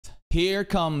Here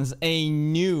comes a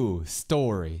new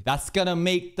story that's gonna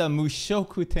make the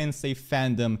Mushoku Tensei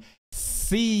fandom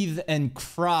seethe and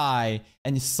cry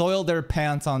and soil their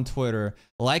pants on Twitter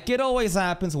like it always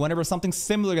happens whenever something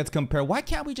similar gets compared. Why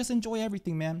can't we just enjoy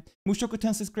everything, man? Mushoku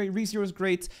Tensei is great, ReZero is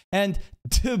great, and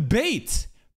Debate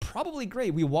probably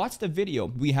great. We watched a video.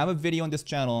 We have a video on this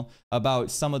channel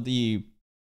about some of the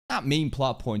not main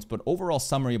plot points, but overall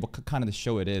summary of what kind of the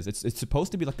show it is. It's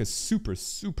supposed to be like a super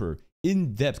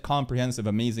in-depth, comprehensive,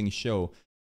 amazing show.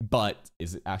 But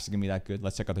is it actually gonna be that good?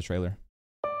 Let's check out the trailer.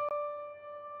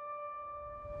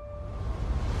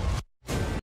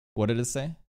 What did it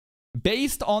say?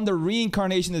 Based on the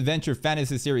Reincarnation Adventure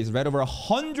fantasy series read over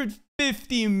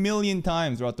 150 million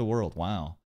times throughout the world.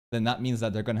 Wow. Then that means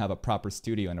that they're gonna have a proper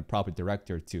studio and a proper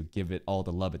director to give it all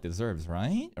the love it deserves,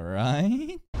 right?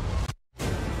 Right?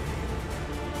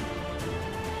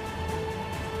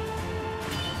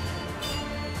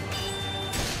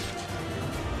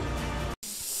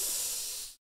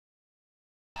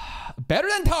 Better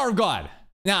than Tower of God.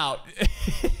 Now,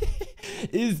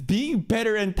 is being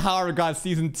better than Tower of God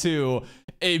Season 2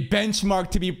 a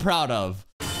benchmark to be proud of?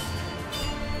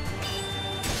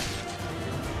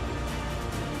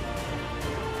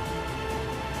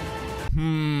 I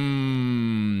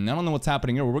don't know what's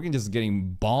happening here. We're just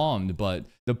getting bombed, but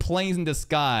the planes in the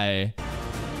sky.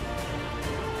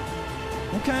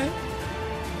 Okay.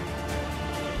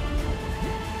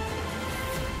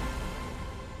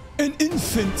 An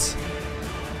infant.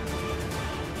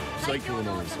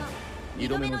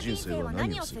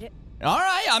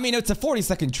 Alright, I mean, it's a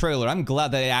 40-second trailer. I'm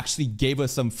glad that they actually gave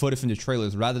us some footage from the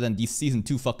trailers rather than these season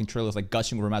 2 fucking trailers like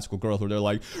gushing over magical girls where they're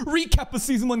like, recap of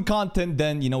season 1 content,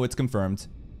 then, you know, it's confirmed.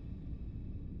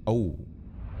 Oh.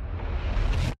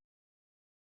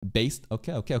 Based?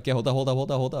 Okay,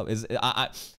 hold up. Is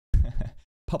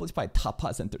published by Top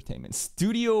Pots Entertainment.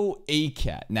 Studio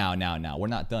ACAT. Now, we're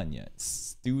not done yet.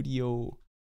 Studio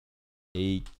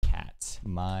ACAT.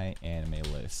 My anime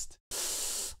list.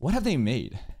 What have they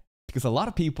made? Because a lot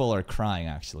of people are crying,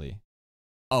 actually.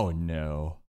 Oh,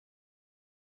 no.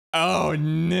 Oh,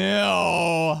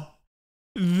 no.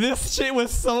 This shit was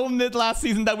so mid last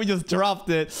season that we just dropped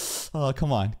it. Oh,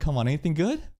 come on. Anything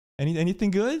good?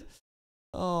 Anything good?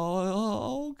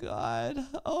 Oh, God.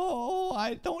 Oh,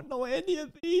 I don't know any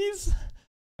of these.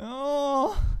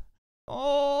 Oh,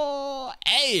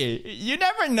 hey, you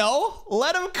never know.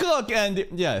 Let them cook. And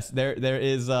yes, there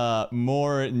is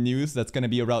more news that's going to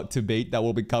be about Debate that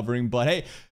we'll be covering. But hey,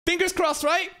 fingers crossed,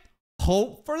 right?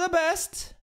 Hope for the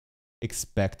best.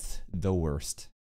 Expect the worst.